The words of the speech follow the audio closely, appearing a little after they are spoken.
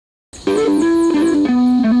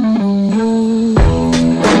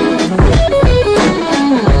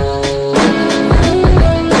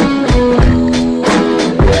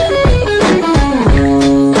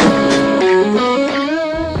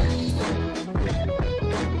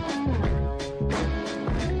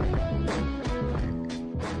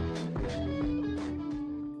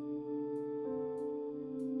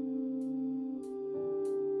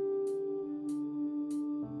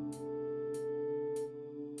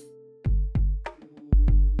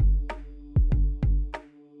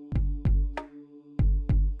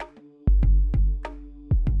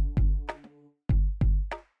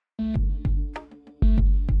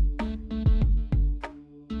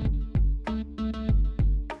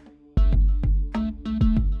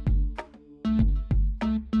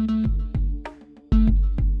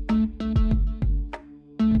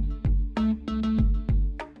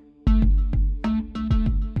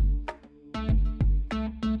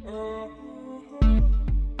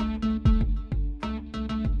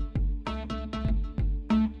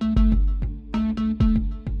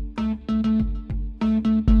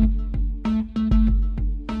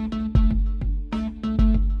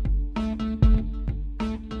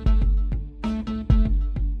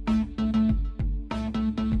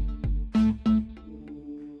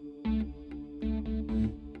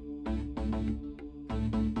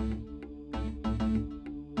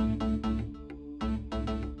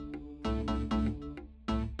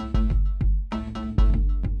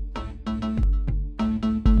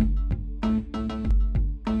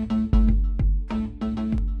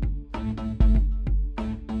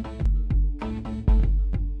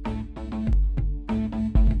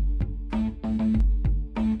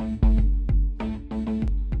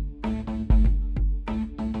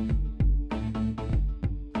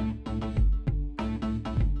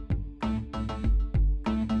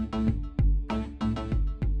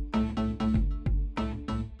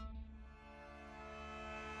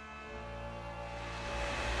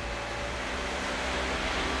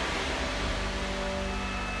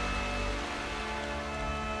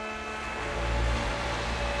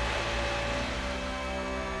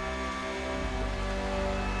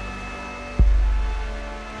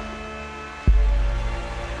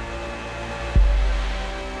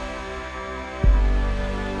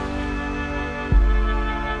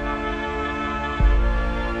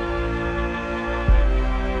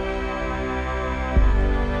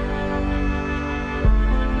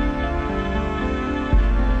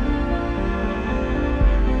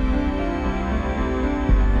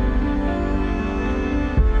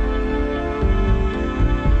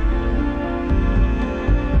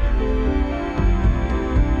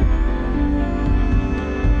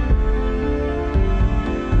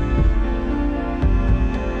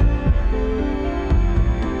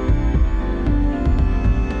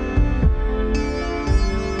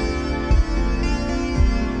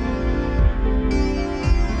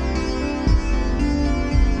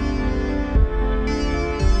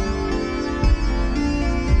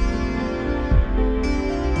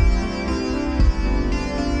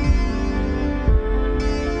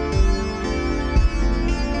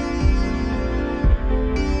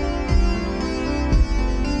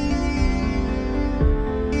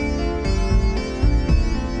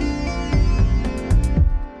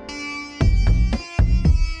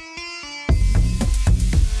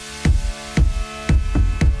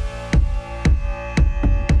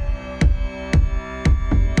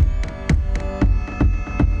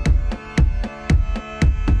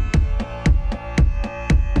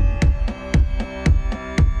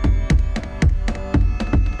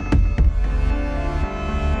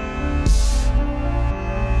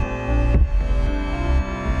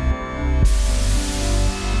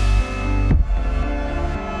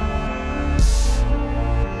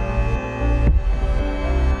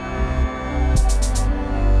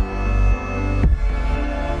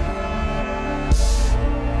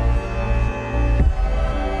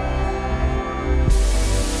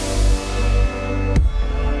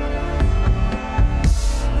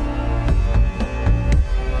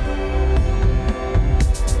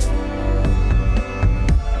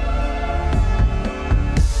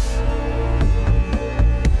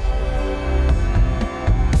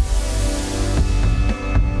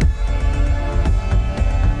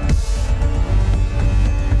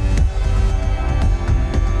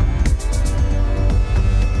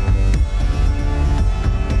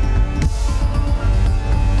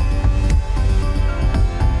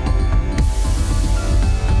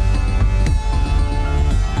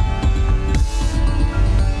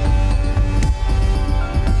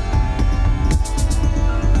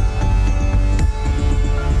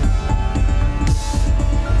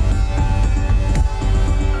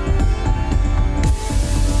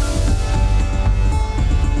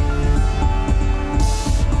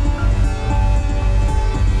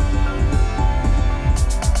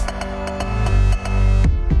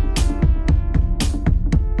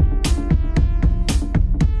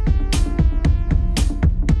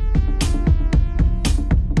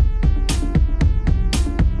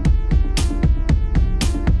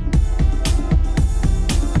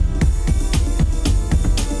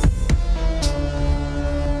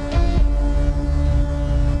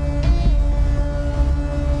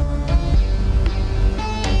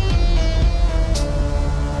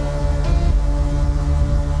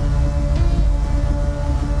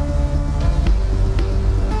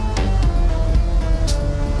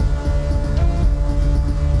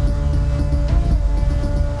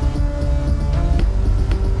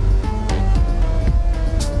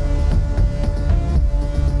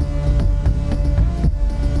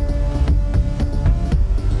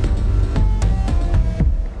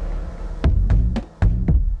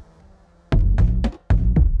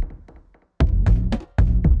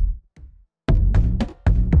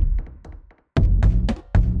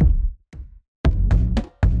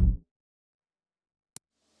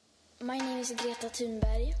My name is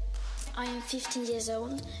Ziera. I am 15 years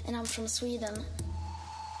old and I'm from Sweden.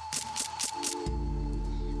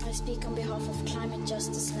 I speak on behalf of climate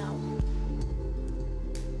justice now.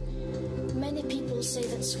 Many people say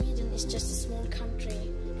that Sweden is just a small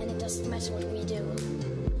country and it doesn't matter what we do.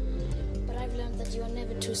 But I've learned that you are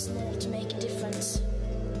never too small to make a difference.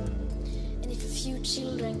 And if a few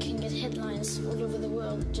children can get headlines all over the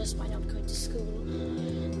world just by not going to school,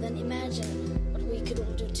 then imagine what we could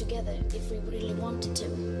all do together if we really wanted to.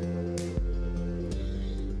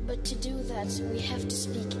 But to do that, we have to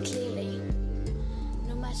speak clearly,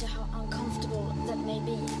 no matter how uncomfortable that may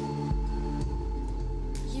be.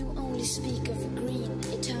 You only speak of green,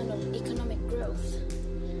 eternal economic growth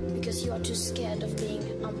because you are too scared of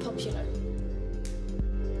being unpopular.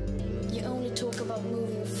 You only talk about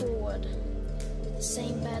moving forward with the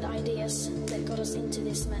same bad ideas that got us into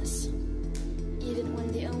this mess, even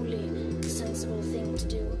when the only sensible thing to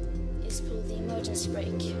do is pull the emergency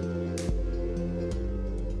brake.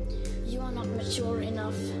 You are not mature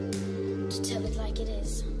enough to tell it like it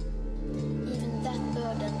is. Even that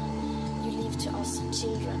burden you leave to us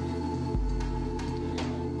children.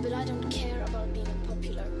 But I don't care about being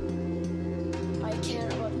popular. I care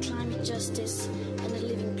about climate justice and a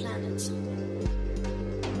living planet.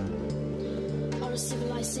 Our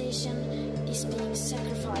civilization is being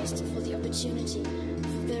sacrificed for the opportunity of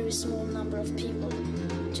a very small number of people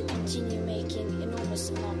to continue making enormous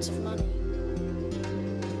amounts of money.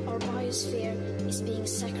 Our biosphere is being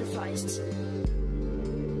sacrificed.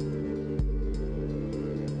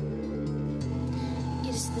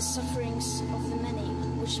 It is the sufferings of the many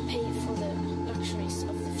which pay for the luxuries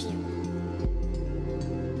of the few.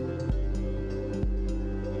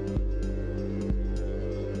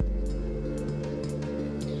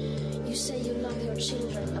 You say you love your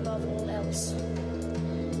children above all else,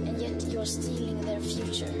 and yet you are stealing their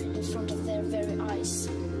future in front of their very eyes.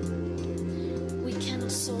 We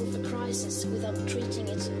cannot solve a crisis without treating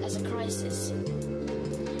it as a crisis.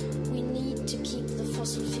 We need to keep the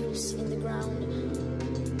fossil fuels in the ground,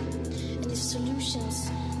 and if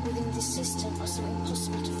solutions within this system are so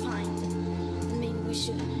impossible to find, then maybe we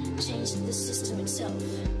should change the system itself.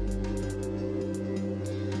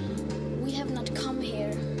 We have not come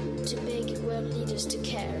here to beg world leaders to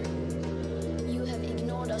care. You have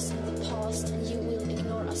ignored us in the past and you will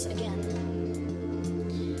ignore us again.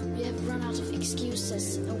 We have run out of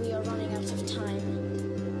excuses and we are running out of time.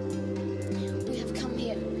 We have come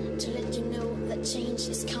here to let you know that change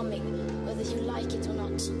is coming, whether you like it or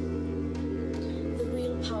not. The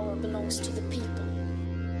real power belongs to the people.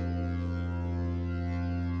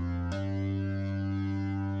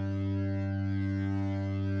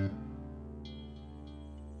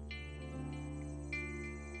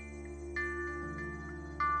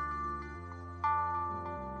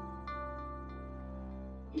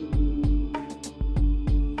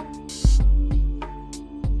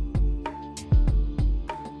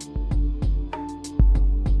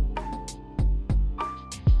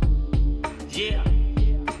 Yeah,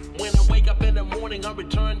 when I wake up in the morning, I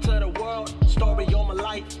return to the world. Story of my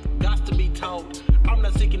life, got to be told. I'm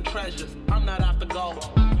not seeking treasures, I'm not after gold.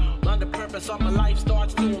 Learn the purpose of my life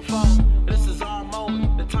starts to unfold. This is our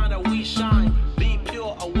moment, the time that we shine. Be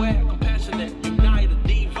pure, aware, compassionate, united,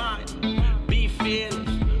 divine. Be fearless,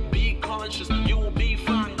 be conscious, you will be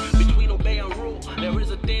fine. Between obey and rule, there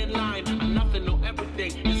is a thin line. Nothing or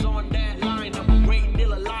everything is on that line. Of a great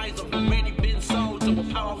deal of lies have already been sold. So a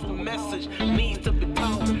powerful message needs to be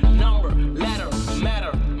told. Number, letter,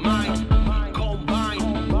 matter, mind,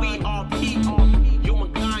 combine. We are people,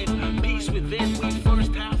 humankind. Peace within, we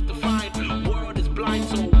first have to find. World is blind,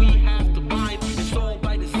 so we have to bind. It's all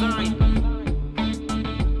by design.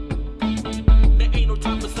 There ain't no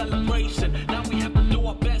time for celebration. Now we have to do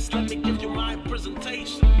our best. Let me give you my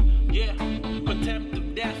presentation. Yeah, contempt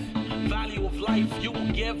of death, value of life. You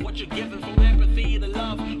will give what you're given, from empathy to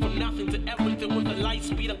love, from nothing to everything with a light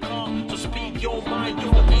speed and calm. So speak your mind,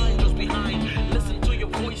 you're the angels behind. Listen to your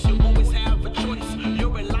voice, you always have a choice.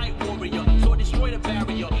 You're a light warrior, so destroy the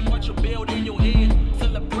barrier. What you build in your head,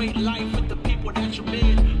 celebrate life with the people that you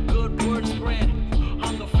made. Good words spread,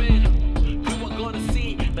 hunger fed. You are gonna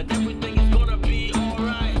see that everything is gonna be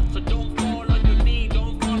alright. So don't fall on your knee,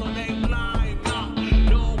 don't follow they blind.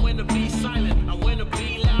 Know when to be silent and when to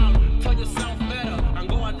be loud. Tell yourself better and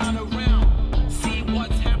go another round. See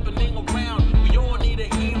what's happening around. We all need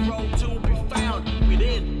a hero to be found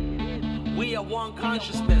within. We are one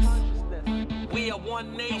consciousness. We are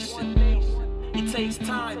one nation. It takes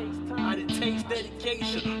time and it takes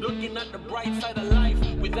dedication. Looking at the bright side of life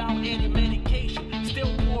without any medication.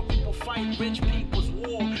 Still poor people fight rich people's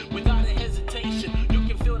war without a hesitation. You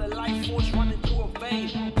can feel the life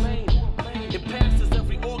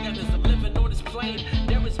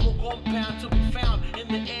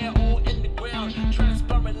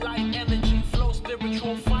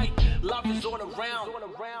lessons all around.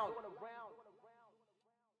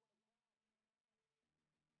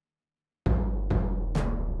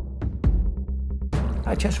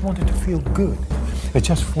 I just wanted to feel good. I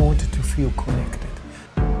just wanted to feel connected.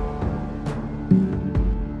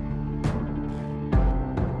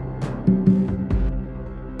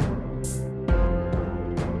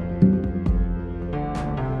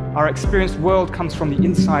 Our experienced world comes from the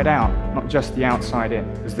inside out, not just the outside in,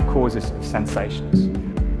 as the causes of sensations.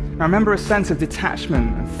 Now remember a sense of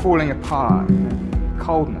detachment and falling apart,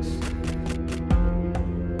 coldness.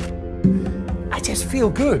 I just feel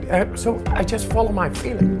good, so I just follow my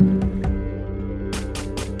feeling.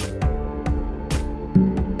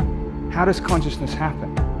 How does consciousness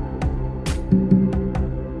happen?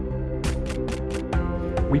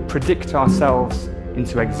 We predict ourselves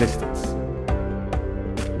into existence.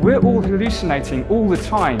 We're all hallucinating all the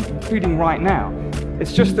time, including right now.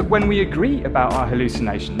 It's just that when we agree about our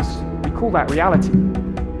hallucinations, we call that reality.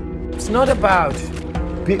 It's not about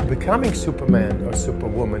becoming Superman or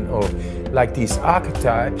Superwoman or like these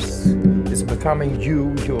archetypes. It's becoming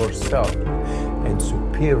you yourself and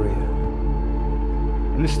superior.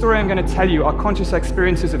 In the story I'm going to tell you, our conscious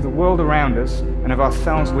experiences of the world around us and of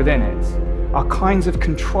ourselves within it are kinds of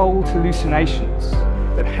controlled hallucinations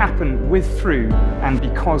that happen with, through, and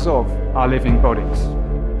because of our living bodies.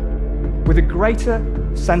 With a greater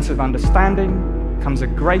sense of understanding comes a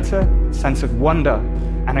greater sense of wonder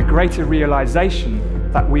and a greater realization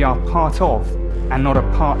that we are part of and not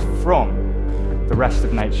apart from the rest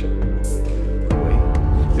of nature.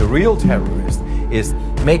 The real terrorist is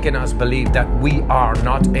making us believe that we are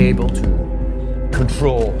not able to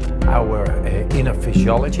control our inner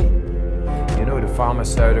physiology. You know, the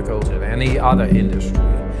pharmaceuticals and any other industry,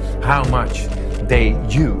 how much they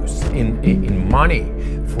use in money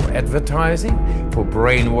for advertising, for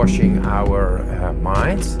brainwashing our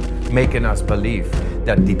minds, making us believe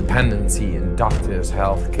that dependency in doctors,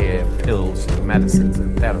 healthcare, pills, medicines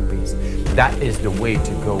and therapies, that is the way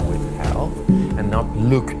to go with health and not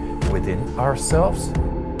look within ourselves.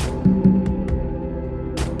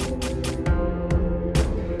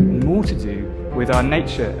 And more to do with our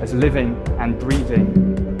nature as living and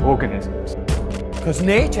breathing organisms. Because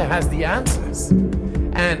nature has the answers.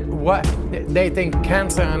 And what they think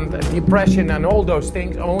cancer and depression and all those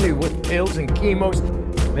things only with pills and chemos.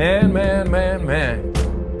 Man.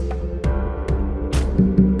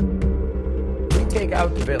 We take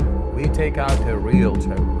out the villain. We take out the real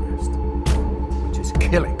terrorist, which is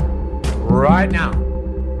killing right now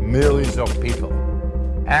millions of people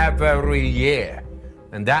every year.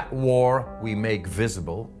 And that war we make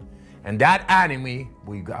visible, and that enemy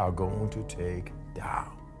we are going to take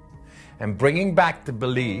down. And bringing back the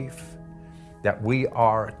belief that we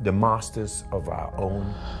are the masters of our own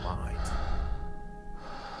mind.